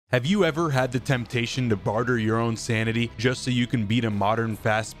Have you ever had the temptation to barter your own sanity just so you can beat a modern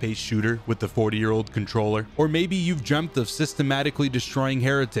fast-paced shooter with the 40-year-old controller? Or maybe you've dreamt of systematically destroying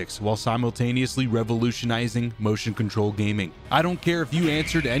heretics while simultaneously revolutionizing motion control gaming. I don't care if you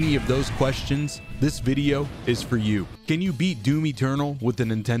answered any of those questions, this video is for you. Can you beat Doom Eternal with the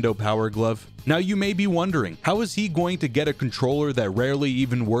Nintendo Power Glove? Now you may be wondering, how is he going to get a controller that rarely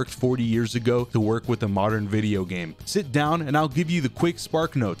even worked 40 years ago to work with a modern video game? Sit down and I'll give you the quick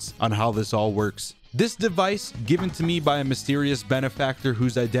spark notes on how this all works. This device, given to me by a mysterious benefactor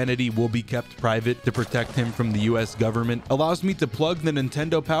whose identity will be kept private to protect him from the US government, allows me to plug the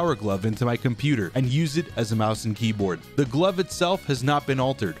Nintendo Power Glove into my computer and use it as a mouse and keyboard. The glove itself has not been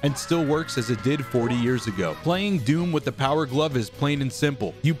altered and still works as it did 40 years ago. Playing Doom with the Power Glove is plain and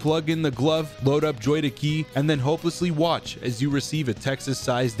simple. You plug in the glove, load up Joy to Key, and then hopelessly watch as you receive a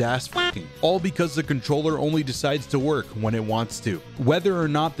Texas-sized ass f***ing. All because the controller only decides to work when it wants to. Whether or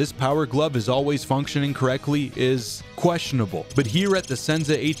not this Power Glove is always functioning correctly is questionable, but here at the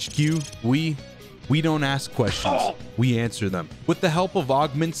Senza HQ, we don't ask questions, we answer them. With the help of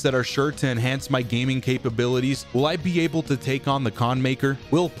augments that are sure to enhance my gaming capabilities, will I be able to take on the Con Maker?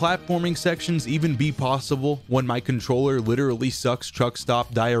 Will platforming sections even be possible when my controller literally sucks truck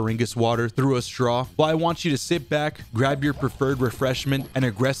stop diaringus water through a straw? Well, I want you to sit back, grab your preferred refreshment, and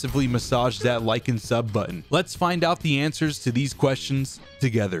aggressively massage that like and sub button. Let's find out the answers to these questions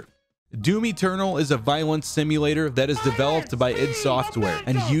together. Doom Eternal is a violence simulator that is developed by id Software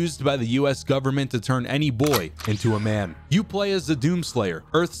and used by the US government to turn any boy into a man. You play as the Doomslayer,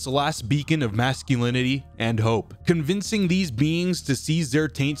 Earth's last beacon of masculinity and hope. Convincing these beings to seize their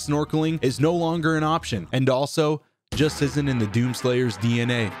taint snorkeling is no longer an option, and also just isn't in the Doomslayer's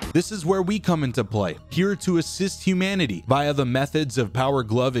DNA. This is where we come into play, here to assist humanity via the methods of Power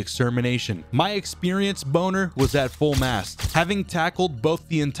Glove extermination. My experience boner was at full mast. Having tackled both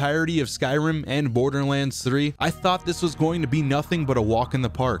the entirety of Skyrim and Borderlands 3, I thought this was going to be nothing but a walk in the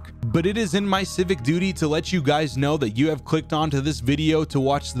park. But it is in my civic duty to let you guys know that you have clicked onto this video to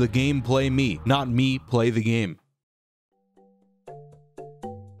watch the game play me, not me play the game.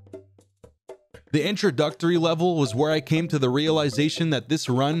 The introductory level was where I came to the realization that this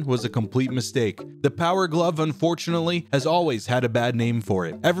run was a complete mistake. The Power Glove, unfortunately, has always had a bad name for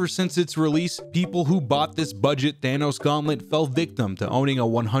it. Ever since its release, people who bought this budget Thanos gauntlet fell victim to owning a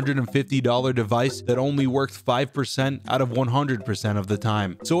 $150 device that only worked 5% out of 100% of the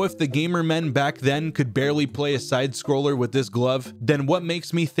time. So if the gamer men back then could barely play a side scroller with this glove, then what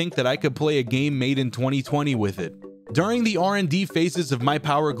makes me think that I could play a game made in 2020 with it? During the R&D phases of my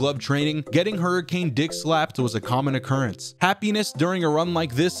Power Glove training, getting Hurricane dick slapped was a common occurrence. Happiness during a run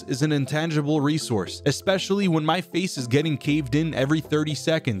like this is an intangible resource, especially when my face is getting caved in every 30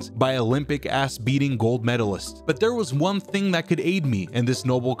 seconds by Olympic ass-beating gold medalists. But there was one thing that could aid me in this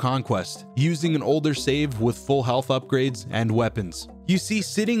noble conquest: using an older save with full health upgrades and weapons. You see,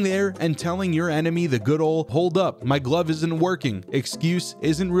 sitting there and telling your enemy the good old "hold up, my glove isn't working" excuse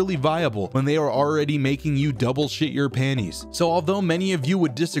isn't really viable when they are already making you double shit your panties. So although many of you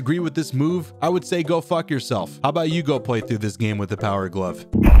would disagree with this move, I would say go fuck yourself. How about you go play through this game with the Power Glove?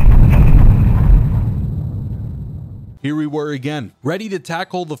 Here we were again, ready to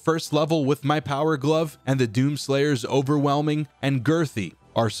tackle the first level with my Power Glove and the Doomslayer's overwhelming and girthy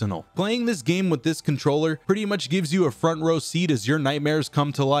arsenal. Playing this game with this controller pretty much gives you a front row seat as your nightmares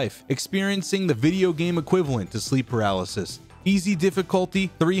come to life, experiencing the video game equivalent to sleep paralysis. Easy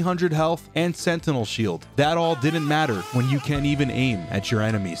difficulty, 300 health, and sentinel shield. That all didn't matter when you can't even aim at your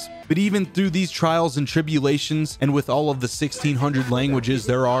enemies. But even through these trials and tribulations, and with all of the 1600 languages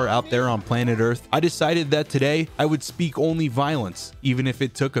there are out there on planet Earth, I decided that today I would speak only violence, even if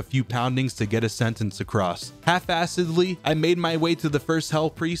it took a few poundings to get a sentence across. Half-assedly, I made my way to the first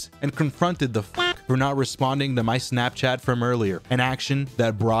Hell Priest and confronted the f*** for not responding to my Snapchat from earlier, an action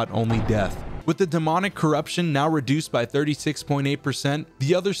that brought only death. With the demonic corruption now reduced by 36.8%,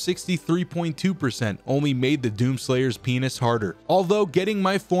 the other 63.2% only made the Doomslayer's penis harder. Although getting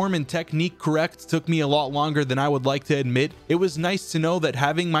my form and technique correct took me a lot longer than I would like to admit, it was nice to know that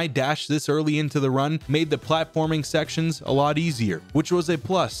having my dash this early into the run made the platforming sections a lot easier, which was a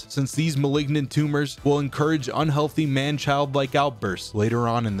plus since these malignant tumors will encourage unhealthy man-child-like outbursts later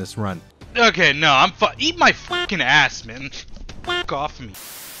on in this run. Okay, no, eat my fucking ass, man. Fuck off me.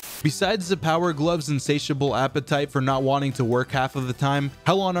 Besides the Power Glove's insatiable appetite for not wanting to work half of the time,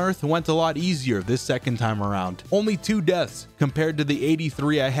 Hell on Earth went a lot easier this second time around. Only 2 deaths compared to the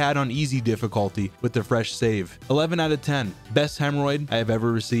 83 I had on easy difficulty with the fresh save. 11 out of 10. Best hemorrhoid I have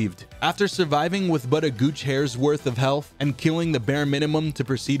ever received. After surviving with but a gooch hair's worth of health and killing the bare minimum to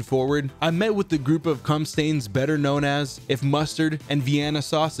proceed forward, I met with the group of cum stains better known as If Mustard and Vienna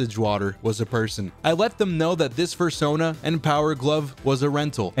Sausage Water was a person. I let them know that this Fursona and Power Glove was a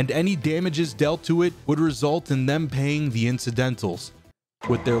rental, and any damages dealt to it would result in them paying the incidentals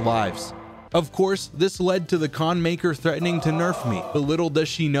with their lives. Of course, this led to the con maker threatening to nerf me, but little does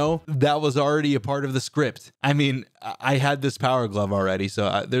she know that was already a part of the script. I mean, I had this Power Glove already,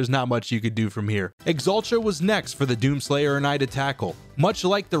 so there's not much you could do from here. Exultra was next for the Doomslayer and I to tackle. Much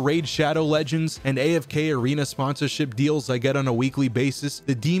like the Raid Shadow Legends and AFK Arena sponsorship deals I get on a weekly basis,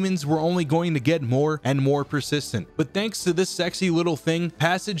 the demons were only going to get more and more persistent. But thanks to this sexy little thing,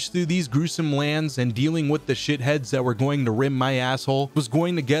 passage through these gruesome lands and dealing with the shitheads that were going to rim my asshole was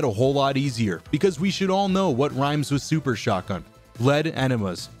going to get a whole lot easier, because we should all know what rhymes with Super Shotgun. Lead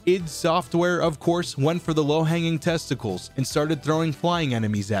enemas. id Software, of course, went for the low-hanging testicles and started throwing flying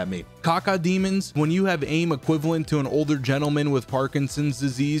enemies at me. Caca demons, when you have aim equivalent to an older gentleman with Parkinson's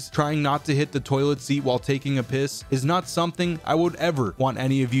disease trying not to hit the toilet seat while taking a piss, is not something I would ever want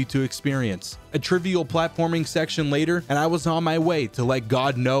any of you to experience. A trivial platforming section later, and I was on my way to let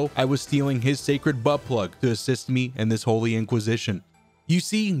God know I was stealing his sacred butt plug to assist me in this holy inquisition. You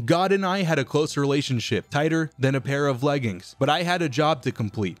see, God and I had a close relationship, tighter than a pair of leggings, but I had a job to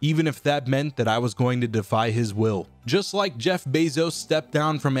complete, even if that meant that I was going to defy his will. Just like Jeff Bezos stepped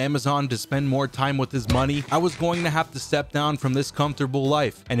down from Amazon to spend more time with his money, I was going to have to step down from this comfortable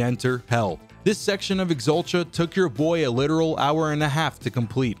life and enter hell. This section of Exultra took your boy a literal hour and a half to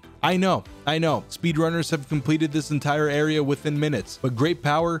complete. I know, speedrunners have completed this entire area within minutes, but great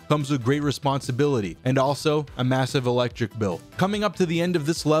power comes with great responsibility, and also a massive electric bill. Coming up to the end of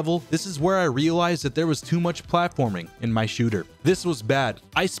this level, this is where I realized that there was too much platforming in my shooter. This was bad.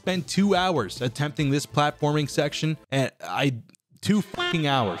 I spent 2 hours attempting this platforming section, and 2 fucking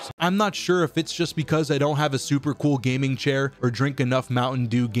hours. I'm not sure if it's just because I don't have a super cool gaming chair or drink enough Mountain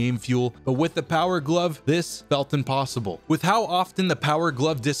Dew game fuel, but with the Power Glove, this felt impossible. With how often the Power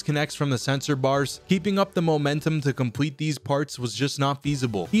Glove disconnects from the sensor bars, keeping up the momentum to complete these parts was just not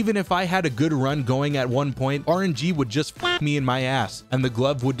feasible. Even if I had a good run going at one point, RNG would just fuck me in my ass, and the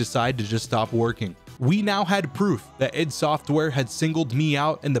glove would decide to just stop working. We now had proof that id Software had singled me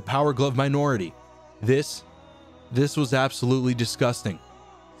out in the Power Glove minority. This was absolutely disgusting.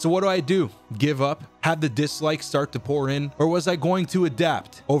 So what do? Give up? Have the dislikes start to pour in? Or was I going to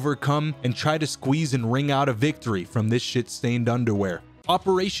adapt, overcome, and try to squeeze and wring out a victory from this shit-stained underwear?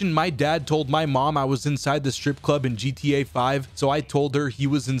 Operation My Dad told my mom I was inside the strip club in GTA 5, so I told her he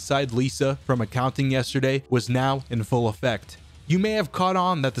was inside Lisa from accounting yesterday was now in full effect. You may have caught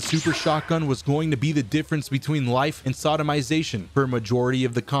on that the Super Shotgun was going to be the difference between life and sodomization for a majority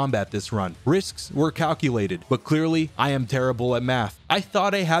of the combat this run. Risks were calculated, but clearly I am terrible at math. I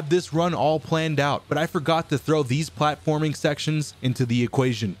thought I had this run all planned out, but I forgot to throw these platforming sections into the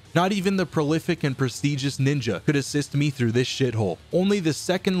equation. Not even the prolific and prestigious Ninja could assist me through this shithole. Only the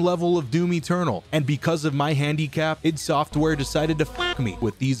second level of Doom Eternal, and because of my handicap, id Software decided to fuck me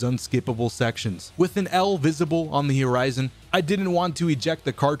with these unskippable sections. With an L visible on the horizon, I didn't want to eject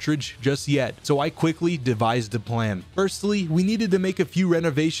the cartridge just yet, so I quickly devised a plan. Firstly, we needed to make a few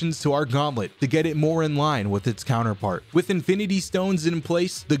renovations to our gauntlet to get it more in line with its counterpart. With Infinity Stones in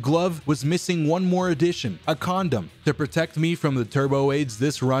place, the glove was missing one more addition, a condom, to protect me from the turbo aids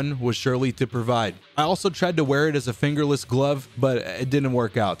this run was surely to provide. I also tried to wear it as a fingerless glove, but it didn't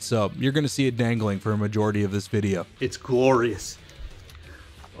work out, so you're gonna see it dangling for a majority of this video. It's glorious.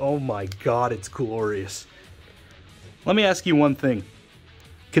 Oh my god, it's glorious. Let me ask you one thing.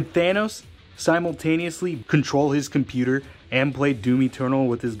 Could Thanos simultaneously control his computer and play Doom Eternal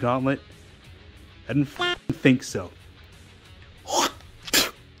with his gauntlet? I didn't think so.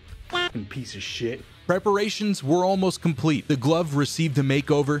 Piece of shit. Preparations were almost complete. The glove received a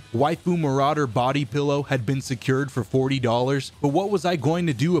makeover. Waifu Marauder body pillow had been secured for $40. But what was I going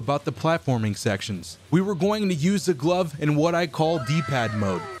to do about the platforming sections? We were going to use the glove in what I call D-pad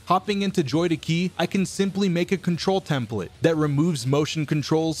mode. Hopping into Joy to Key, I can simply make a control template that removes motion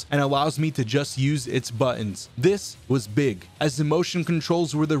controls and allows me to just use its buttons. This was big, as the motion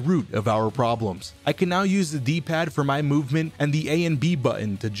controls were the root of our problems. I can now use the D-pad for my movement and the A and B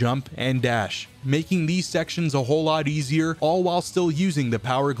button to jump and dash, making these sections a whole lot easier, all while still using the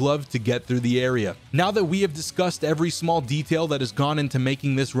Power Glove to get through the area. Now that we have discussed every small detail that has gone into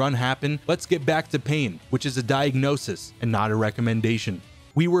making this run happen, let's get back to pain, which is a diagnosis and not a recommendation.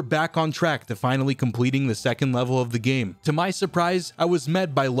 We were back on track to finally completing the second level of the game. To my surprise, I was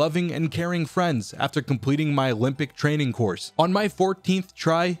met by loving and caring friends after completing my Olympic training course. On my 14th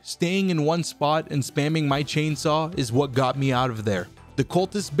try, staying in one spot and spamming my chainsaw is what got me out of there. The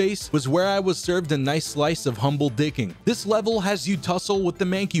cultist base was where I was served a nice slice of humble dicking. This level has you tussle with the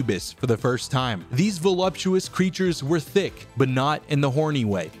Mancubus for the first time. These voluptuous creatures were thick, but not in the horny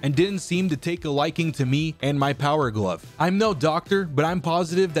way, and didn't seem to take a liking to me and my power glove. I'm no doctor, but I'm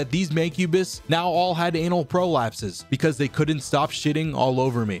positive that these Mancubus now all had anal prolapses because they couldn't stop shitting all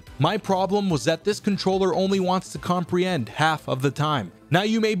over me. My problem was that this controller only wants to comprehend half of the time. Now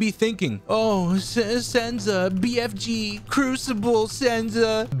you may be thinking, oh, Senza, BFG, Crucible,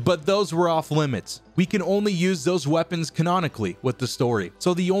 Senza, but those were off limits. We can only use those weapons canonically with the story,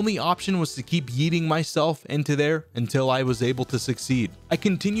 so the only option was to keep yeeting myself into there until I was able to succeed. I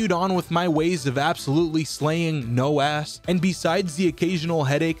continued on with my ways of absolutely slaying no ass, and besides the occasional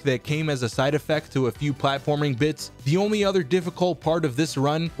headache that came as a side effect to a few platforming bits, the only other difficult part of this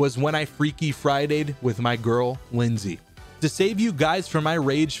run was when I Freaky Friday'd with my girl, Lindsay. To save you guys from my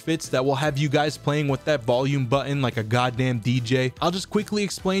rage fits that will have you guys playing with that volume button like a goddamn DJ, I'll just quickly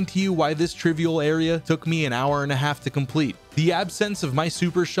explain to you why this trivial area took me an hour and a half to complete. The absence of my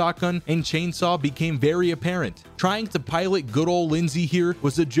super shotgun and chainsaw became very apparent. Trying to pilot good old Lindsay here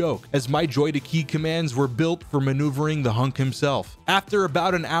was a joke, as my joy to key commands were built for maneuvering the hunk himself. After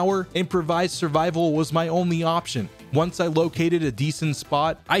about an hour, improvised survival was my only option. Once I located a decent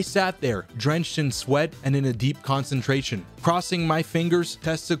spot, I sat there, drenched in sweat and in a deep concentration, crossing my fingers,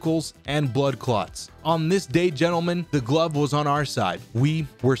 testicles, and blood clots. On this day, gentlemen, the glove was on our side. We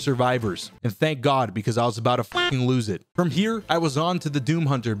were survivors. And thank God, because I was about to fucking lose it. From here, I was on to the Doom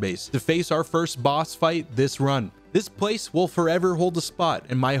Hunter base to face our first boss fight this run. This place will forever hold a spot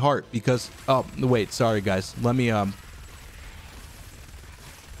in my heart because... Oh, wait, sorry guys. Let me,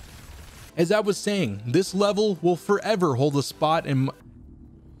 As I was saying, this level will forever hold a spot in my...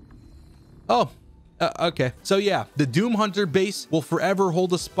 Oh, okay. So yeah, the Doom Hunter base will forever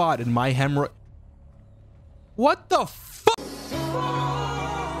hold a spot in my hemorrhoid... What the fuck?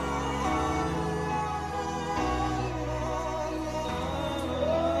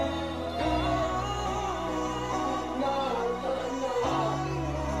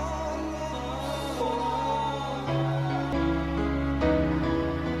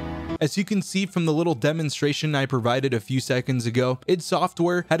 As you can see from the little demonstration I provided a few seconds ago, id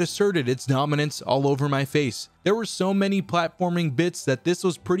Software had asserted its dominance all over my face. There were so many platforming bits that this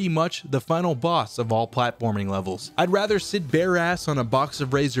was pretty much the final boss of all platforming levels. I'd rather sit bare ass on a box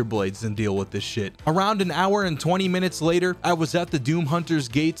of razor blades than deal with this shit. Around an hour and 20 minutes later, I was at the Doom Hunter's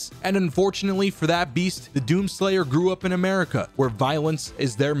gates, and unfortunately for that beast, the Doom Slayer grew up in America, where violence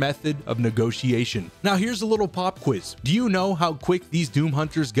is their method of negotiation. Now here's a little pop quiz. Do you know how quick these Doom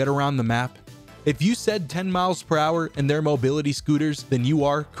Hunters get around the map? If you said 10 miles per hour in their mobility scooters, then you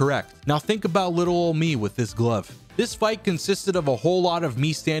are correct. Now think about little old me with this glove. This fight consisted of a whole lot of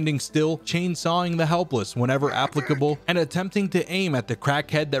me standing still, chainsawing the helpless whenever applicable, and attempting to aim at the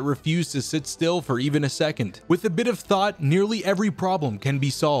crackhead that refused to sit still for even a second. With a bit of thought, nearly every problem can be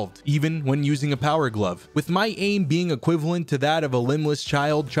solved, even when using a power glove. With my aim being equivalent to that of a limbless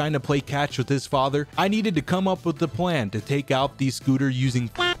child trying to play catch with his father, I needed to come up with a plan to take out these scooter using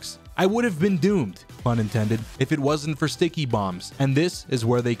f***s. I would have been doomed, pun intended, if it wasn't for sticky bombs, and this is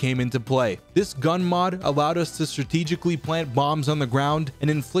where they came into play. This gun mod allowed us to strategically plant bombs on the ground and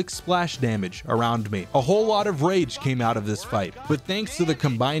inflict splash damage around me. A whole lot of rage came out of this fight, but thanks to the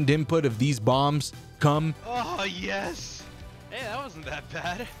combined input of these bombs, Oh, yes! Hey, that wasn't that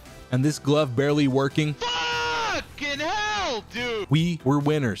bad. And this glove barely working, Fucking hell, dude! we were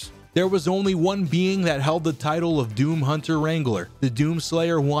winners. There was only one being that held the title of Doom Hunter Wrangler. The Doom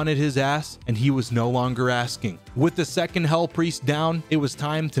Slayer wanted his ass, and he was no longer asking. With the second Hell Priest down, it was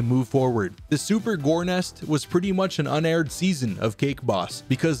time to move forward. The Super Gore Nest was pretty much an unaired season of Cake Boss,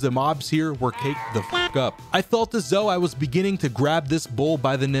 because the mobs here were caked the fuck up. I felt as though I was beginning to grab this bull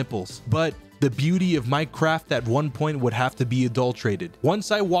by the nipples, but the beauty of my craft at one point would have to be adulterated.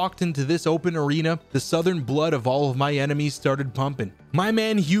 Once I walked into this open arena, the southern blood of all of my enemies started pumping. My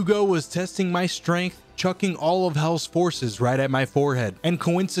man Hugo was testing my strength, chucking all of Hell's forces right at my forehead. And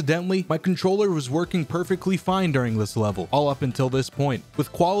coincidentally, my controller was working perfectly fine during this level, all up until this point.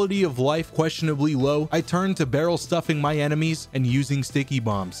 With quality of life questionably low, I turned to barrel stuffing my enemies and using sticky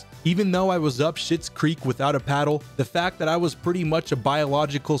bombs. Even though I was up Shit's Creek without a paddle, the fact that I was pretty much a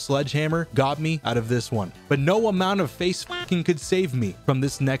biological sledgehammer got me out of this one. But no amount of face fucking could save me from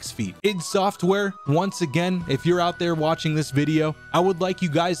this next feat. id Software, once again, if you're out there watching this video, I would like you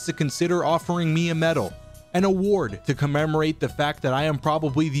guys to consider offering me a medal. an award to commemorate the fact that I am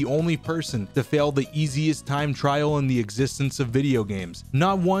probably the only person to fail the easiest time trial in the existence of video games.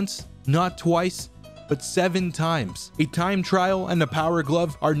 Not once, not twice, but 7 times. A time trial and a power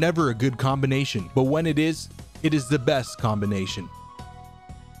glove are never a good combination, but when it is the best combination.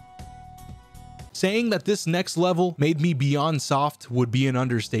 Saying that this next level made me beyond soft would be an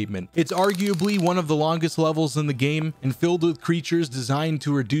understatement. It's arguably one of the longest levels in the game and filled with creatures designed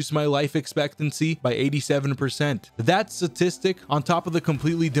to reduce my life expectancy by 87%. That statistic, on top of the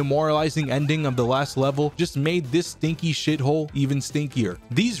completely demoralizing ending of the last level, just made this stinky shithole even stinkier.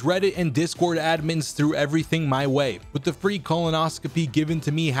 These Reddit and Discord admins threw everything my way, with the free colonoscopy given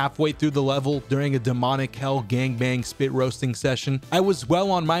to me halfway through the level during a demonic hell gangbang spit roasting session. I was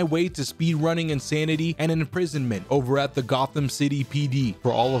well on my way to speedrunning insanity and imprisonment over at the Gotham City PD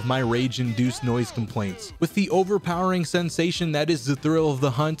for all of my rage-induced noise complaints. With the overpowering sensation that is the thrill of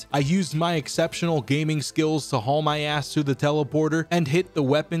the hunt, I used my exceptional gaming skills to haul my ass through the teleporter and hit the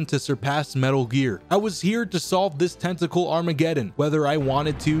weapon to surpass Metal Gear. I was here to solve this tentacle Armageddon, whether I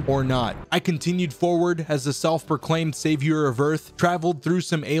wanted to or not. I continued forward as the self-proclaimed savior of Earth, traveled through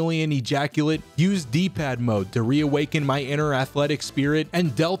some alien ejaculate, used D-pad mode to reawaken my inner athletic spirit,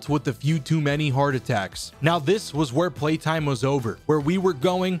 and dealt with a few too many heart attacks. Now this was where playtime was over. Where we were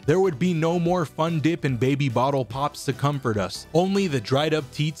going, there would be no more fun dip and baby bottle pops to comfort us, only the dried up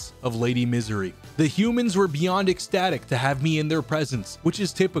teats of Lady Misery. The humans were beyond ecstatic to have me in their presence, which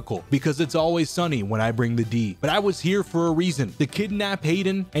is typical because it's always sunny when I bring the D. But I was here for a reason, to kidnap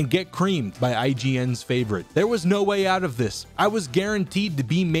Hayden and get creamed by IGN's favorite. There was no way out of this. I was guaranteed to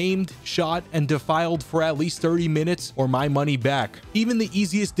be maimed, shot, and defiled for at least 30 minutes or my money back. Even the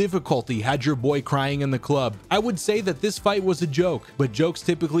easiest difficulty had your boy crying in the club. I would say that this fight was a joke, but jokes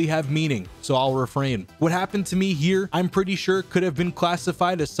typically have meaning, so I'll refrain. What happened to me here, I'm pretty sure could have been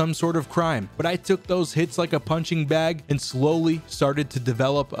classified as some sort of crime, but I took those hits like a punching bag and slowly started to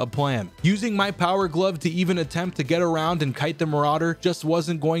develop a plan. Using my power glove to even attempt to get around and kite the Marauder just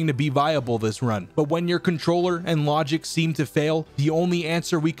wasn't going to be viable this run. But when your controller and logic seem to fail, the only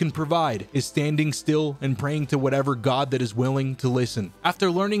answer we can provide is standing still and praying to whatever god that is willing to listen.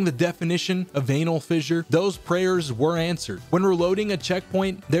 After learning the definition of anal fissure, those prayers were answered. When reloading a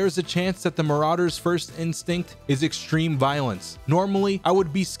checkpoint, there's a chance that the Marauder's first instinct is extreme violence. Normally, I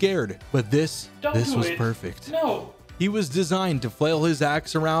would be scared, but this was perfect. No. He was designed to flail his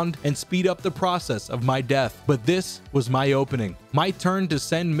axe around and speed up the process of my death, but this was my opening. My turn to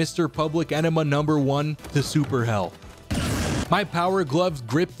send Mr. Public Enema #1 to super hell. My power glove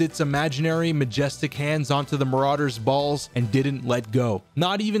gripped its imaginary, majestic hands onto the Marauder's balls and didn't let go.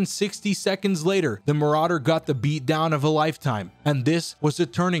 Not even 60 seconds later, the Marauder got the beatdown of a lifetime, and this was a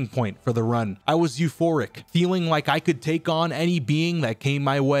turning point for the run. I was euphoric, feeling like I could take on any being that came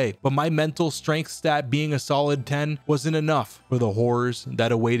my way, but my mental strength stat being a solid 10 wasn't enough for the horrors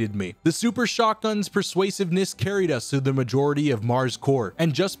that awaited me. The Super Shotgun's persuasiveness carried us through the majority of Mars Core,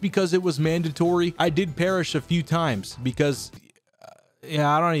 and just because it was mandatory, I did perish a few times because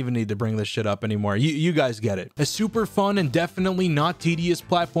yeah, I don't even need to bring this shit up anymore. You guys get it. A super fun and definitely not tedious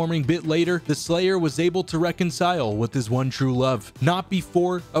platforming bit later, the Slayer was able to reconcile with his one true love. Not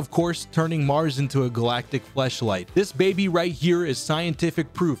before, of course, turning Mars into a galactic fleshlight. This baby right here is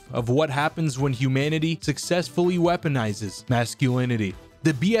scientific proof of what happens when humanity successfully weaponizes masculinity.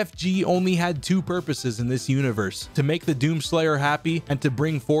 The BFG only had 2 purposes in this universe, to make the Doomslayer happy and to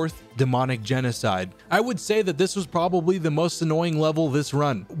bring forth demonic genocide. I would say that this was probably the most annoying level this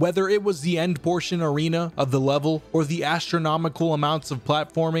run. Whether it was the end portion arena of the level or the astronomical amounts of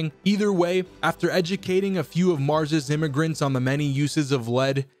platforming, either way, after educating a few of Mars's immigrants on the many uses of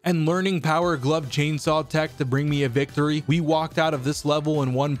lead and learning power glove chainsaw tech to bring me a victory, we walked out of this level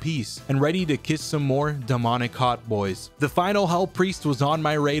in one piece and ready to kiss some more demonic hot boys. The final Hell Priest was on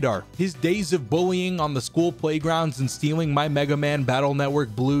my radar. His days of bullying on the school playgrounds and stealing my Mega Man Battle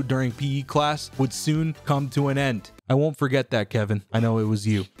Network Blue during PE class would soon come to an end. I won't forget that, Kevin. I know it was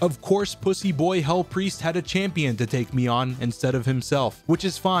you. Of course, Pussy Boy Hell Priest had a champion to take me on instead of himself, which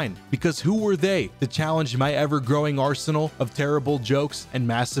is fine, because who were they to challenge my ever-growing arsenal of terrible jokes and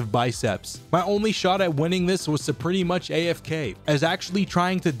massive biceps? My only shot at winning this was to pretty much AFK, as actually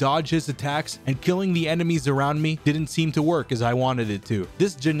trying to dodge his attacks and killing the enemies around me didn't seem to work as I wanted it to.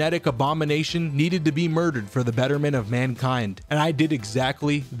 This genetic abomination needed to be murdered for the betterment of mankind, and I did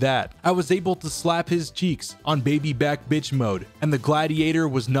exactly that. I was able to slap his cheeks on baby back bitch mode, and the gladiator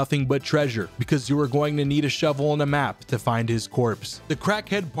was nothing but treasure because you were going to need a shovel and a map to find his corpse. The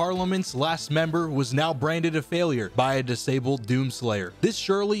Crackhead Parliament's last member was now branded a failure by a disabled Doomslayer. This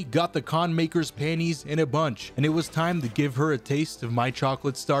surely got the con maker's panties in a bunch, and it was time to give her a taste of my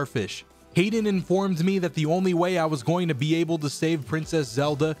chocolate starfish. Hayden informed me that the only way I was going to be able to save Princess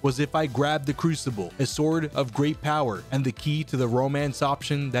Zelda was if I grabbed the Crucible, a sword of great power, and the key to the romance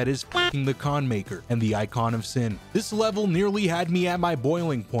option that is f***ing the Con Maker and the Icon of Sin. This level nearly had me at my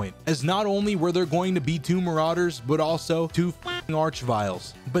boiling point, as not only were there going to be 2 Marauders, but also 2 f***ing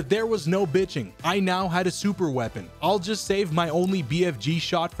Archviles. But there was no bitching. I now had a super weapon. I'll just save my only BFG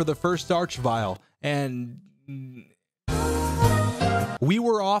shot for the first Archvile, and we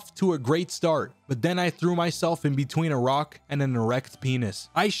were off to a great start, but then I threw myself in between a rock and an erect penis.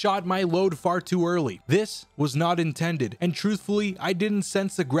 I shot my load far too early. This was not intended, and truthfully, I didn't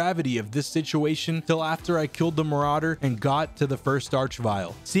sense the gravity of this situation till after I killed the Marauder and got to the first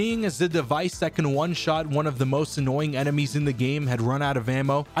Archvile. Seeing as the device that can one-shot one of the most annoying enemies in the game had run out of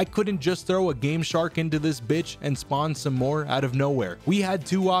ammo, I couldn't just throw a Game Shark into this bitch and spawn some more out of nowhere. We had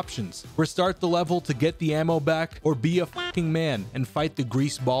 2 options: restart the level to get the ammo back, or be a fucking man and fight the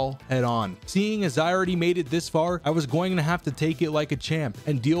grease ball head on. Seeing as I already made it this far, I was going to have to take it like a champ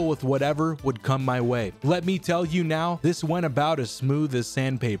and deal with whatever would come my way. Let me tell you now, this went about as smooth as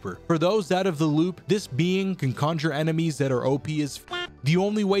sandpaper. For those out of the loop, this being can conjure enemies that are OP as f***. The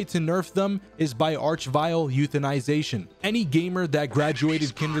only way to nerf them is by Archvile euthanization. Any gamer that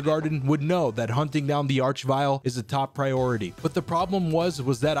graduated kindergarten would know that hunting down the Archvile is a top priority. But the problem was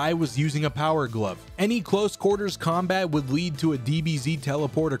that I was using a power glove. Any close quarters combat would lead to a DBZ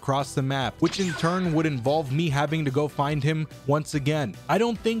teleport across the map, which in turn would involve me having to go find him once again. I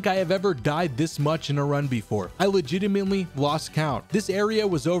don't think I have ever died this much in a run before. I legitimately lost count. This area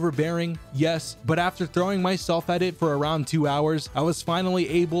was overbearing, yes, but after throwing myself at it for around 2 hours, I was finally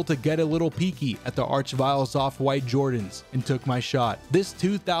able to get a little peeky at the Archvile's off-white Jordans and took my shot. This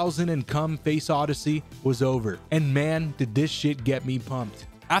 2000 and come face odyssey was over, and man, did this shit get me pumped.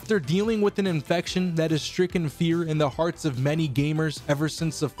 After dealing with an infection that has stricken fear in the hearts of many gamers ever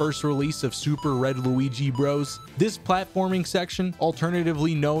since the first release of Super Red Luigi Bros, this platforming section,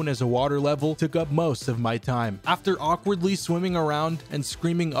 alternatively known as a water level, took up most of my time. After awkwardly swimming around and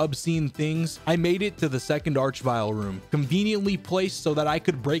screaming obscene things, I made it to the second Archvile room. Conveniently placed so that I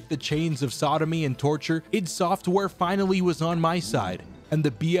could break the chains of sodomy and torture, id Software finally was on my side, and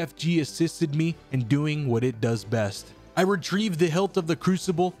the BFG assisted me in doing what it does best. I retrieved the hilt of the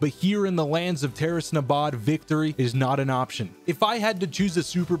Crucible, but here in the lands of Terrace Nabad, victory is not an option. If I had to choose a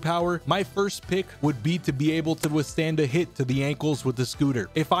superpower, my first pick would be to be able to withstand a hit to the ankles with the scooter.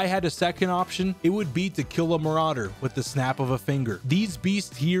 If I had a second option, it would be to kill a Marauder with the snap of a finger. These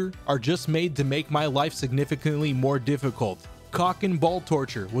beasts here are just made to make my life significantly more difficult. Cock and ball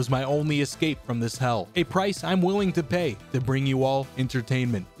torture was my only escape from this hell, a price I'm willing to pay to bring you all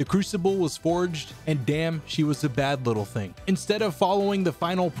entertainment. The Crucible was forged, and damn, she was a bad little thing. Instead of following the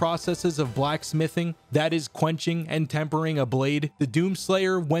final processes of blacksmithing, that is quenching and tempering a blade, the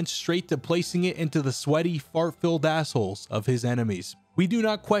Doomslayer went straight to placing it into the sweaty, fart-filled assholes of his enemies. We do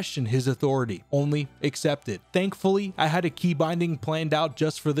not question his authority, only accept it. Thankfully, I had a key binding planned out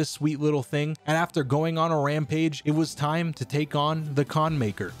just for this sweet little thing, and after going on a rampage, it was time to take on the Con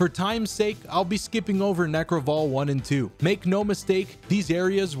Maker. For time's sake, I'll be skipping over Necroval 1 and 2. Make no mistake, these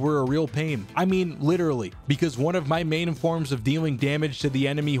areas were a real pain. I mean, literally, because one of my main forms of dealing damage to the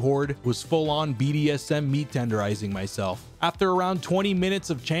enemy horde was full-on BDSM meat tenderizing myself. After around 20 minutes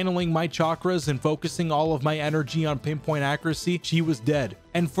of channeling my chakras and focusing all of my energy on pinpoint accuracy, she was dead.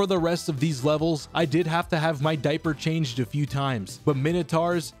 And for the rest of these levels, I did have to have my diaper changed a few times, but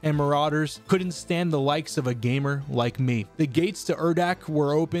Minotaurs and Marauders couldn't stand the likes of a gamer like me. The gates to Urdak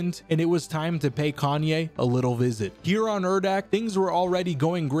were opened, and it was time to pay Kanye a little visit. Here on Urdak, things were already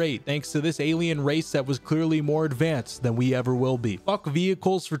going great thanks to this alien race that was clearly more advanced than we ever will be. Fuck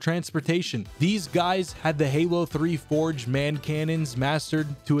vehicles for transportation. These guys had the Halo 3 forged man cannons mastered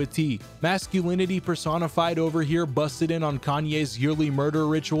to a T. Masculinity personified over here busted in on Kanye's yearly murder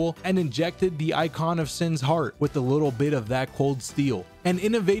ritual and injected the Icon of Sin's heart with a little bit of that cold steel. An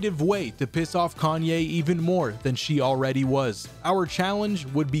innovative way to piss off Kanye even more than she already was. Our challenge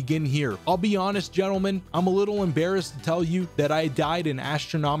would begin here. I'll be honest, gentlemen, I'm a little embarrassed to tell you that I died an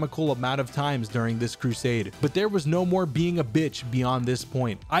astronomical amount of times during this crusade, but there was no more being a bitch beyond this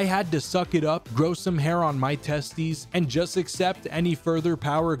point. I had to suck it up, grow some hair on my testes, and just accept any further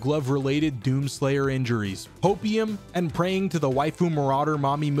Power Glove related Doomslayer injuries. Hopium and praying to the waifu Marauder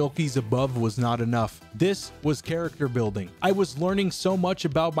mommy milkies above was not enough. This was character building. I was learning so much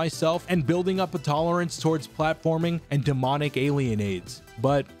about myself and building up a tolerance towards platforming and demonic alien aids.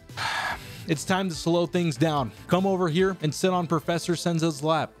 But it's time to slow things down. Come over here and sit on Professor Senza's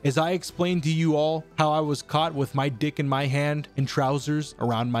lap as I explain to you all how I was caught with my dick in my hand and trousers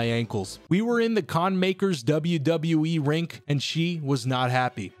around my ankles. We were in the Con Maker's WWE rink and she was not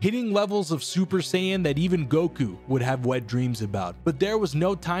happy, hitting levels of Super Saiyan that even Goku would have wet dreams about. But there was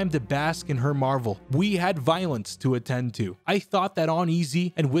no time to bask in her marvel. We had violence to attend to. I thought that on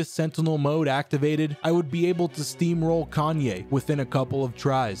easy and with Sentinel mode activated, I would be able to steamroll Kanye within a couple of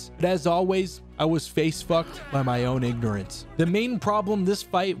tries. But as always, I was face fucked by my own ignorance. The main problem this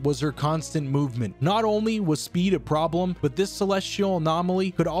fight was her constant movement. Not only was speed a problem, but this celestial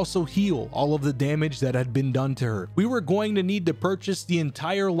anomaly could also heal all of the damage that had been done to her. We were going to need to purchase the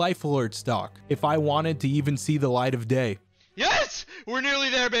entire Life Alert stock if I wanted to even see the light of day. Yes! We're nearly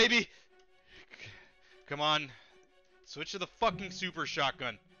there, baby! Come on. Switch to the fucking super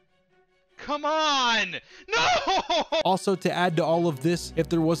shotgun. Come on! No! Also, to add to all of this, if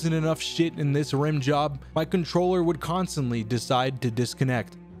there wasn't enough shit in this rim job, my controller would constantly decide to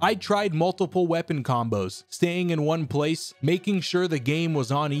disconnect. I tried multiple weapon combos, staying in one place, making sure the game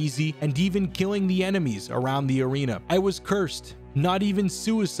was on easy, and even killing the enemies around the arena. I was cursed. Not even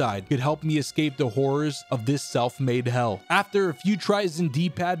suicide could help me escape the horrors of this self-made hell. After a few tries in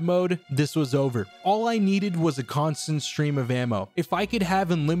D-pad mode, this was over. All I needed was a constant stream of ammo. If I could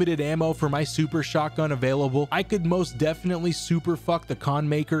have unlimited ammo for my super shotgun available, I could most definitely super fuck the Con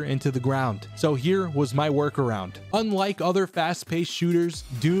Maker into the ground. So here was my workaround. Unlike other fast-paced shooters,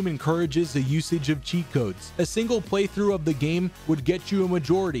 Doom encourages the usage of cheat codes. A single playthrough of the game would get you a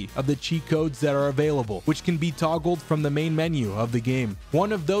majority of the cheat codes that are available, which can be toggled from the main menu of the game.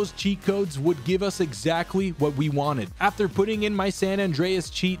 One of those cheat codes would give us exactly what we wanted. After putting in my San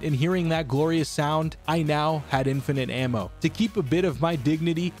Andreas cheat and hearing that glorious sound, I now had infinite ammo. To keep a bit of my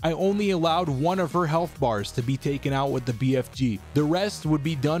dignity, I only allowed one of her health bars to be taken out with the BFG. The rest would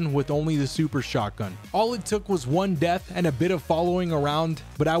be done with only the super shotgun. All it took was one death and a bit of following around,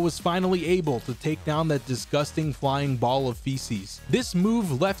 but I was finally able to take down that disgusting flying ball of feces. This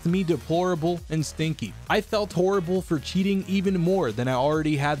move left me deplorable and stinky. I felt horrible for cheating even more than I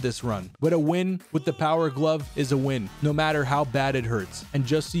already had this run, but a win with the power glove is a win, no matter how bad it hurts. And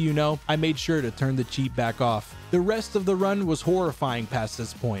just so you know, I made sure to turn the cheat back off. The rest of the run was horrifying past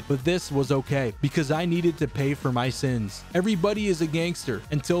this point, but this was okay because I needed to pay for my sins. Everybody is a gangster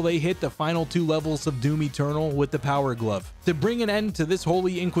until they hit the final 2 levels of Doom Eternal with the power glove. To bring an end to this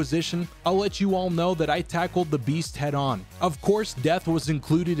holy inquisition, I'll let you all know that I tackled the beast head on. Of course, death was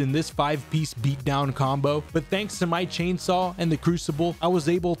included in this 5-piece beatdown combo, but thanks to my chainsaw and the crucible, I was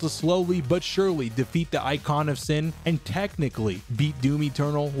able to slowly but surely defeat the icon of sin and technically beat Doom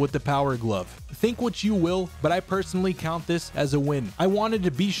Eternal with the power glove. Think what you will, but I personally count this as a win. I wanted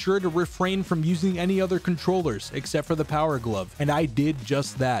to be sure to refrain from using any other controllers except for the power glove, and I did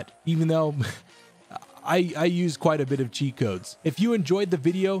just that, even though I use quite a bit of cheat codes. If you enjoyed the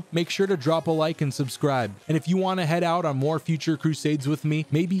video, make sure to drop a like and subscribe. And if you want to head out on more future crusades with me,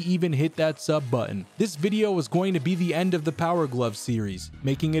 maybe even hit that sub button. This video was going to be the end of the Power Glove series,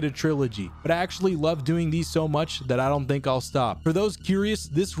 making it a trilogy, but I actually love doing these so much that I don't think I'll stop. For those curious,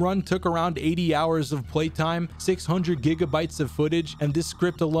 this run took around 80 hours of playtime, 600 gigabytes of footage, and this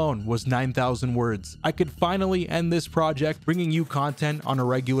script alone was 9,000 words. I could finally end this project bringing you content on a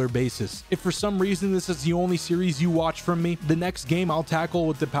regular basis. If for some reason this is the only series you watch from me, the next game I'll tackle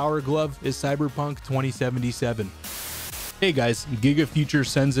with the power glove is Cyberpunk 2077. Hey guys, Giga Future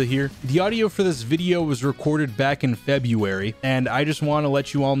Senza here. The audio for this video was recorded back in February, and I just want to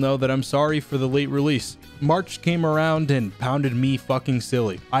let you all know that I'm sorry for the late release. March came around and pounded me fucking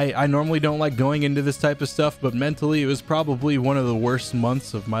silly. I normally don't like going into this type of stuff, but mentally it was probably one of the worst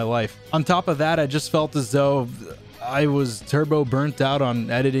months of my life. On top of that, I just felt as though I was turbo burnt out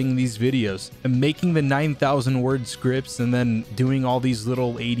on editing these videos and making the 9,000 word scripts and then doing all these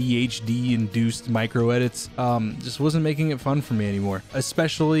little ADHD induced micro edits. Just wasn't making it fun for me anymore,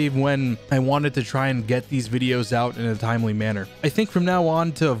 especially when I wanted to try and get these videos out in a timely manner. I think from now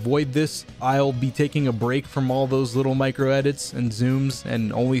on, to avoid this, I'll be taking a break from all those little micro edits and zooms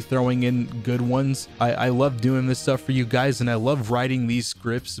and only throwing in good ones. I love doing this stuff for you guys and I love writing these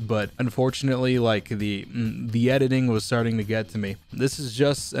scripts, but unfortunately, like the editing was starting to get to me. This is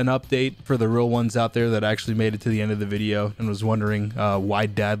just an update for the real ones out there that actually made it to the end of the video and was wondering why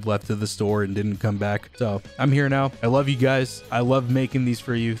dad left to the store and didn't come back. So I'm here now. I love you guys. I love making these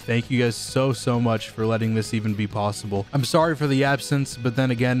for you. Thank you guys so much for letting this even be possible. I'm sorry for the absence, but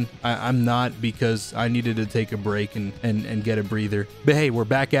then again, I'm not, because I needed to take a break and get a breather. But hey, we're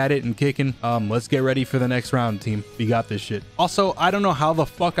back at it and kicking. Let's get ready for the next round, team. We got this shit. Also, I don't know how the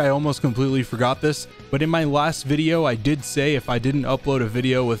fuck I almost completely forgot this, but in my last video video, I did say if I didn't upload a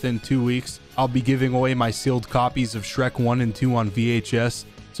video within 2 weeks, I'll be giving away my sealed copies of Shrek 1 and 2 on VHS.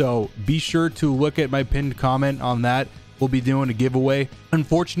 So be sure to look at my pinned comment on that. We'll be doing a giveaway.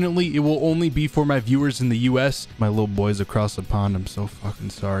 Unfortunately, it will only be for my viewers in the US. My little boys across the pond, I'm so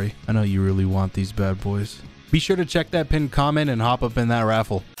fucking sorry. I know you really want these bad boys. Be sure to check that pinned comment and hop up in that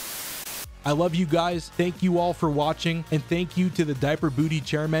raffle. I love you guys. Thank you all for watching, and thank you to the Diaper Booty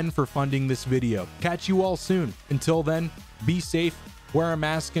Chairmen for funding this video. Catch you all soon. Until then, be safe, wear a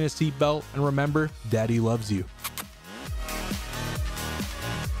mask and a seatbelt, and remember, Daddy loves you.